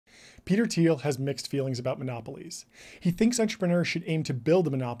Peter Thiel has mixed feelings about monopolies. He thinks entrepreneurs should aim to build a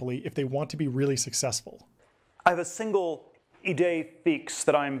monopoly if they want to be really successful. I have a single idée fixe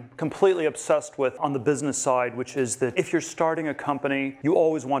that I'm completely obsessed with on the business side, which is that if you're starting a company, you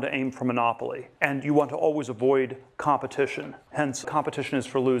always want to aim for monopoly, and you want to always avoid competition. Hence, competition is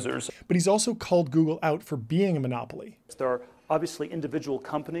for losers. But he's also called Google out for being a monopoly. There are obviously individual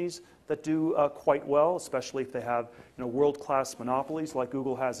companies that do quite well, especially if they have world-class monopolies like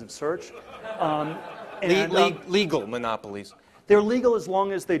Google has in search. Legal monopolies. They're legal as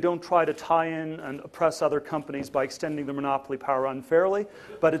long as they don't try to tie in and oppress other companies by extending their monopoly power unfairly.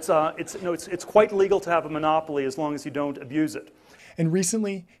 But it's quite legal to have a monopoly as long as you don't abuse it. And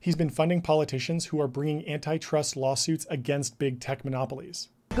recently, he's been funding politicians who are bringing antitrust lawsuits against big tech monopolies.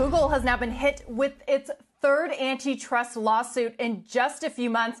 Google has now been hit with its third antitrust lawsuit in just a few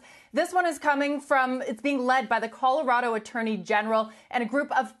months. This one is it's being led by the Colorado Attorney General and a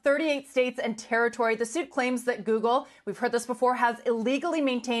group of 38 states and territory. The suit claims that Google, we've heard this before, has illegally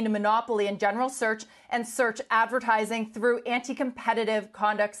maintained a monopoly in general search and search advertising through anti-competitive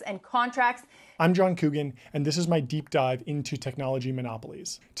conducts and contracts. I'm John Coogan, and this is my deep dive into technology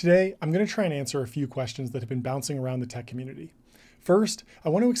monopolies. Today, I'm going to try and answer a few questions that have been bouncing around the tech community. First, I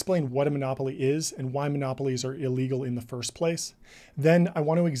want to explain what a monopoly is and why monopolies are illegal in the first place. Then, I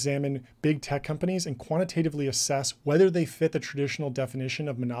want to examine big tech companies and quantitatively assess whether they fit the traditional definition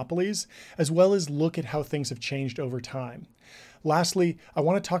of monopolies, as well as look at how things have changed over time. Lastly, I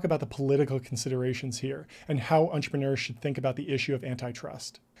want to talk about the political considerations here and how entrepreneurs should think about the issue of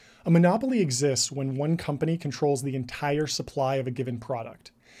antitrust. A monopoly exists when one company controls the entire supply of a given product.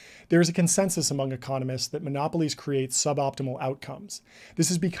 There is a consensus among economists that monopolies create suboptimal outcomes.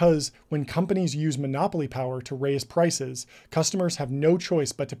 This is because when companies use monopoly power to raise prices, customers have no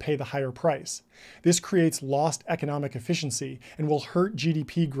choice but to pay the higher price. This creates lost economic efficiency and will hurt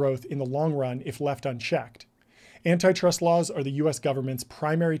GDP growth in the long run if left unchecked. Antitrust laws are the US government's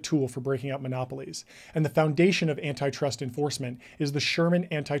primary tool for breaking up monopolies, and the foundation of antitrust enforcement is the Sherman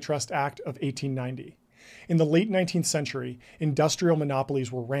Antitrust Act of 1890. In the late 19th century, industrial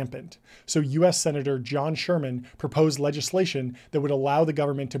monopolies were rampant, so US Senator John Sherman proposed legislation that would allow the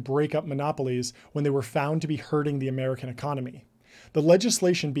government to break up monopolies when they were found to be hurting the American economy. The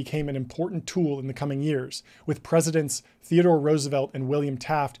legislation became an important tool in the coming years, with Presidents Theodore Roosevelt and William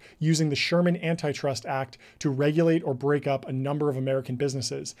Taft using the Sherman Antitrust Act to regulate or break up a number of American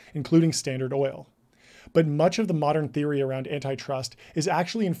businesses, including Standard Oil. But much of the modern theory around antitrust is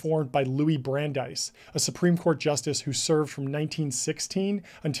actually informed by Louis Brandeis, a Supreme Court justice who served from 1916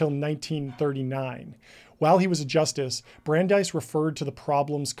 until 1939. While he was a justice, Brandeis referred to the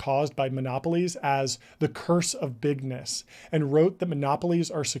problems caused by monopolies as the curse of bigness, and wrote that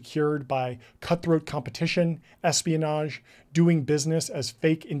monopolies are secured by cutthroat competition, espionage, doing business as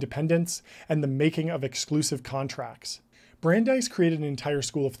fake independents, and the making of exclusive contracts. Brandeis created an entire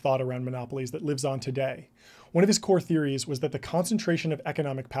school of thought around monopolies that lives on today. One of his core theories was that the concentration of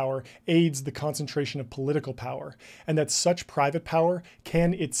economic power aids the concentration of political power, and that such private power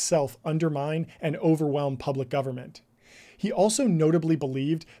can itself undermine and overwhelm public government. He also notably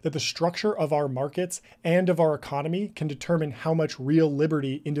believed that the structure of our markets and of our economy can determine how much real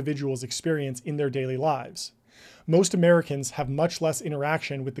liberty individuals experience in their daily lives. Most Americans have much less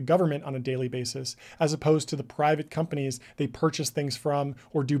interaction with the government on a daily basis, as opposed to the private companies they purchase things from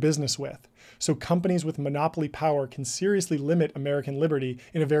or do business with. So companies with monopoly power can seriously limit American liberty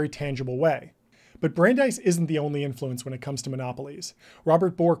in a very tangible way. But Brandeis isn't the only influence when it comes to monopolies.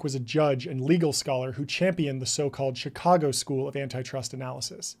 Robert Bork was a judge and legal scholar who championed the so-called Chicago School of Antitrust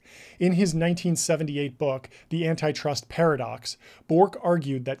Analysis. In his 1978 book, The Antitrust Paradox, Bork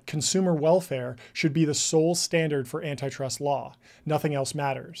argued that consumer welfare should be the sole standard for antitrust law. Nothing else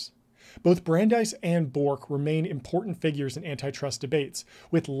matters. Both Brandeis and Bork remain important figures in antitrust debates,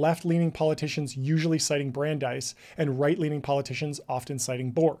 with left-leaning politicians usually citing Brandeis and right-leaning politicians often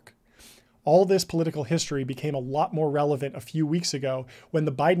citing Bork. All this political history became a lot more relevant a few weeks ago when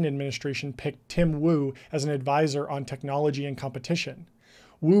the Biden administration picked Tim Wu as an advisor on technology and competition.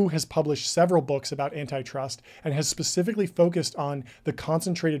 Wu has published several books about antitrust and has specifically focused on the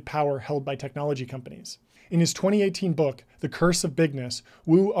concentrated power held by technology companies. In his 2018 book, The Curse of Bigness,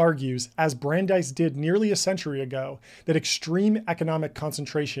 Wu argues, as Brandeis did nearly a century ago, that extreme economic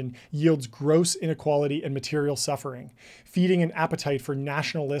concentration yields gross inequality and material suffering, feeding an appetite for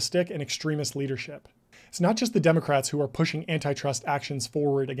nationalistic and extremist leadership. It's not just the Democrats who are pushing antitrust actions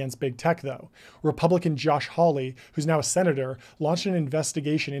forward against big tech, though. Republican Josh Hawley, who's now a senator, launched an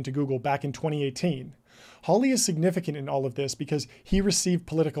investigation into Google back in 2018. Hawley is significant in all of this because he received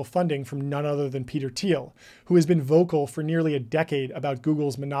political funding from none other than Peter Thiel, who has been vocal for nearly a decade about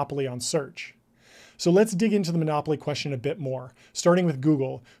Google's monopoly on search. So let's dig into the monopoly question a bit more, starting with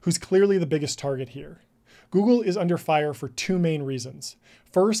Google, who's clearly the biggest target here. Google is under fire for two main reasons.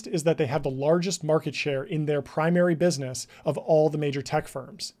 First is that they have the largest market share in their primary business of all the major tech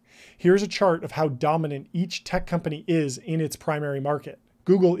firms. Here's a chart of how dominant each tech company is in its primary market.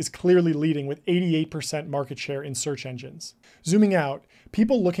 Google is clearly leading with 88% market share in search engines. Zooming out,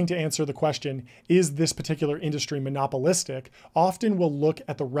 people looking to answer the question, is this particular industry monopolistic, often will look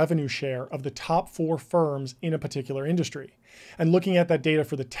at the revenue share of the top 4 firms in a particular industry. And looking at that data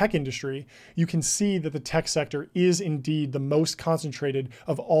for the tech industry, you can see that the tech sector is indeed the most concentrated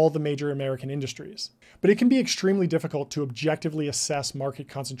of all the major American industries. But it can be extremely difficult to objectively assess market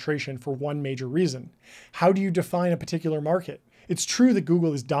concentration for one major reason. How do you define a particular market? It's true that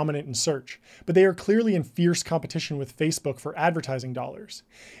Google is dominant in search, but they are clearly in fierce competition with Facebook for advertising dollars.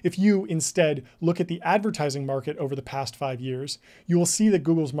 If you, instead, look at the advertising market over the past 5 years, you will see that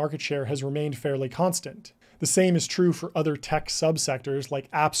Google's market share has remained fairly constant. The same is true for other tech subsectors like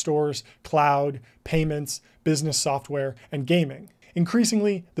app stores, cloud, payments, business software, and gaming.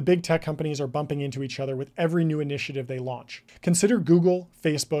 Increasingly, the big tech companies are bumping into each other with every new initiative they launch. Consider Google,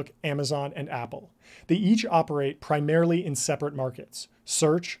 Facebook, Amazon, and Apple. They each operate primarily in separate markets: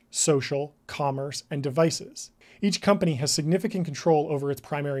 search, social, commerce, and devices. Each company has significant control over its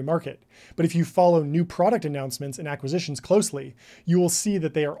primary market, but if you follow new product announcements and acquisitions closely, you will see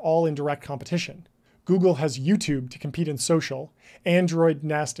that they are all in direct competition. Google has YouTube to compete in social, Android,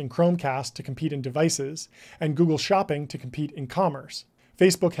 Nest, and Chromecast to compete in devices, and Google Shopping to compete in commerce.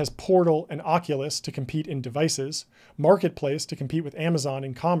 Facebook has Portal and Oculus to compete in devices, Marketplace to compete with Amazon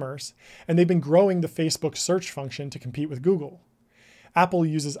in commerce, and they've been growing the Facebook search function to compete with Google. Apple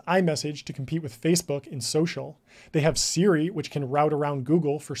uses iMessage to compete with Facebook in social. They have Siri, which can route around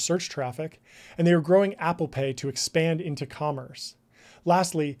Google for search traffic, and they are growing Apple Pay to expand into commerce.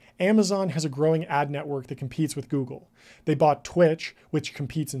 Lastly, Amazon has a growing ad network that competes with Google. They bought Twitch, which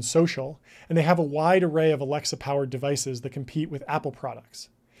competes in social, and they have a wide array of Alexa-powered devices that compete with Apple products.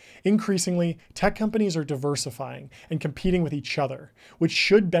 Increasingly, tech companies are diversifying and competing with each other, which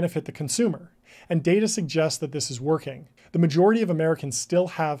should benefit the consumer. And data suggests that this is working. The majority of Americans still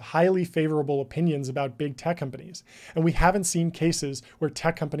have highly favorable opinions about big tech companies, and we haven't seen cases where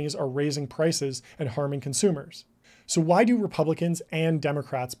tech companies are raising prices and harming consumers. So why do Republicans and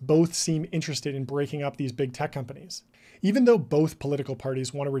Democrats both seem interested in breaking up these big tech companies? Even though both political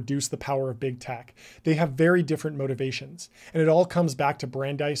parties want to reduce the power of big tech, they have very different motivations, and it all comes back to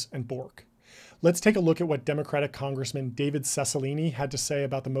Brandeis and Bork. Let's take a look at what Democratic Congressman David Cicilline had to say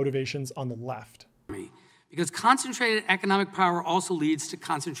about the motivations on the left. Because concentrated economic power also leads to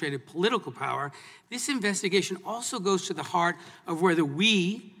concentrated political power, this investigation also goes to the heart of whether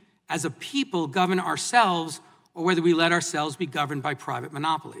we, as a people, govern ourselves or whether we let ourselves be governed by private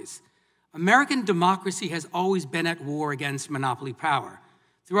monopolies. American democracy has always been at war against monopoly power.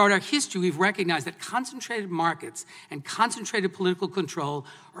 Throughout our history, we've recognized that concentrated markets and concentrated political control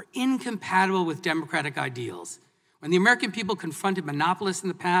are incompatible with democratic ideals. When the American people confronted monopolists in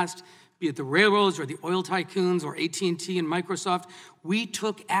the past, be it the railroads or the oil tycoons or AT&T and Microsoft, we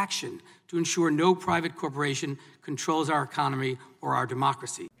took action to ensure no private corporation controls our economy or our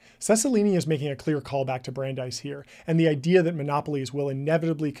democracy. Cicilline is making a clear callback to Brandeis here, and the idea that monopolies will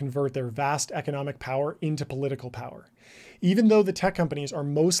inevitably convert their vast economic power into political power. Even though the tech companies are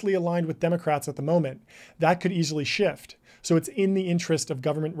mostly aligned with Democrats at the moment, that could easily shift. So it's in the interest of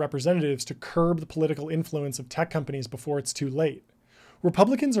government representatives to curb the political influence of tech companies before it's too late.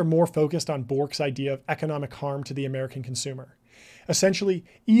 Republicans are more focused on Bork's idea of economic harm to the American consumer. Essentially,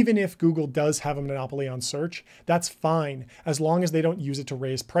 even if Google does have a monopoly on search, that's fine as long as they don't use it to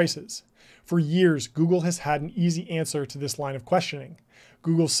raise prices. For years, Google has had an easy answer to this line of questioning.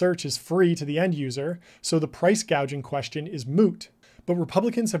 Google search is free to the end user, so the price gouging question is moot. But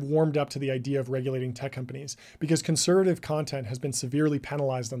Republicans have warmed up to the idea of regulating tech companies because conservative content has been severely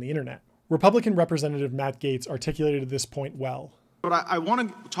penalized on the internet. Republican Representative Matt Gaetz articulated this point well. But I want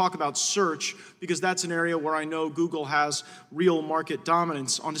to talk about search because that's an area where I know Google has real market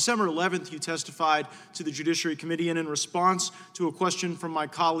dominance. On December 11th, you testified to the Judiciary Committee, and in response to a question from my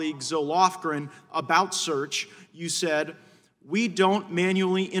colleague Zoe Lofgren about search, you said, "We don't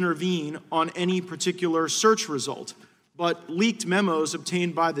manually intervene on any particular search result." But leaked memos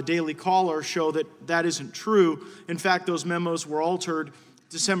obtained by the Daily Caller show that that isn't true. In fact, those memos were altered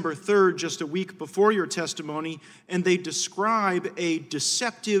December 3rd, just a week before your testimony, and they describe a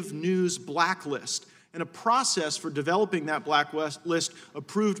deceptive news blacklist. and a process for developing that blacklist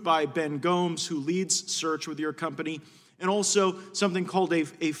approved by Ben Gomes, who leads search with your company, and also something called a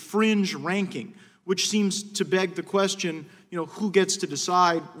fringe ranking, which seems to beg the question, who gets to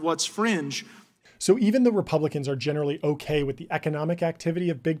decide what's fringe? So even though Republicans are generally okay with the economic activity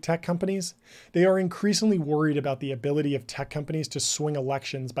of big tech companies, they are increasingly worried about the ability of tech companies to swing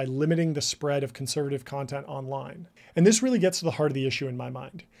elections by limiting the spread of conservative content online. And this really gets to the heart of the issue in my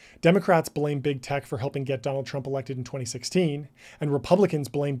mind. Democrats blame big tech for helping get Donald Trump elected in 2016, and Republicans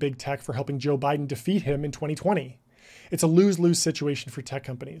blame big tech for helping Joe Biden defeat him in 2020. It's a lose-lose situation for tech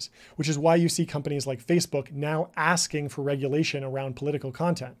companies, which is why you see companies like Facebook now asking for regulation around political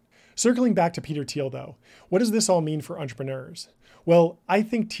content. Circling back to Peter Thiel, though, what does this all mean for entrepreneurs? Well, I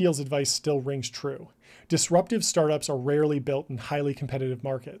think Thiel's advice still rings true. Disruptive startups are rarely built in highly competitive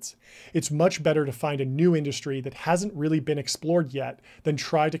markets. It's much better to find a new industry that hasn't really been explored yet than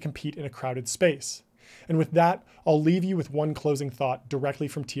try to compete in a crowded space. And with that, I'll leave you with one closing thought directly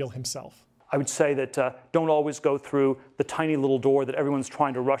from Thiel himself. I would say that don't always go through the tiny little door that everyone's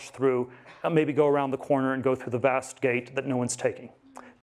trying to rush through. Maybe go around the corner and go through the vast gate that no one's taking.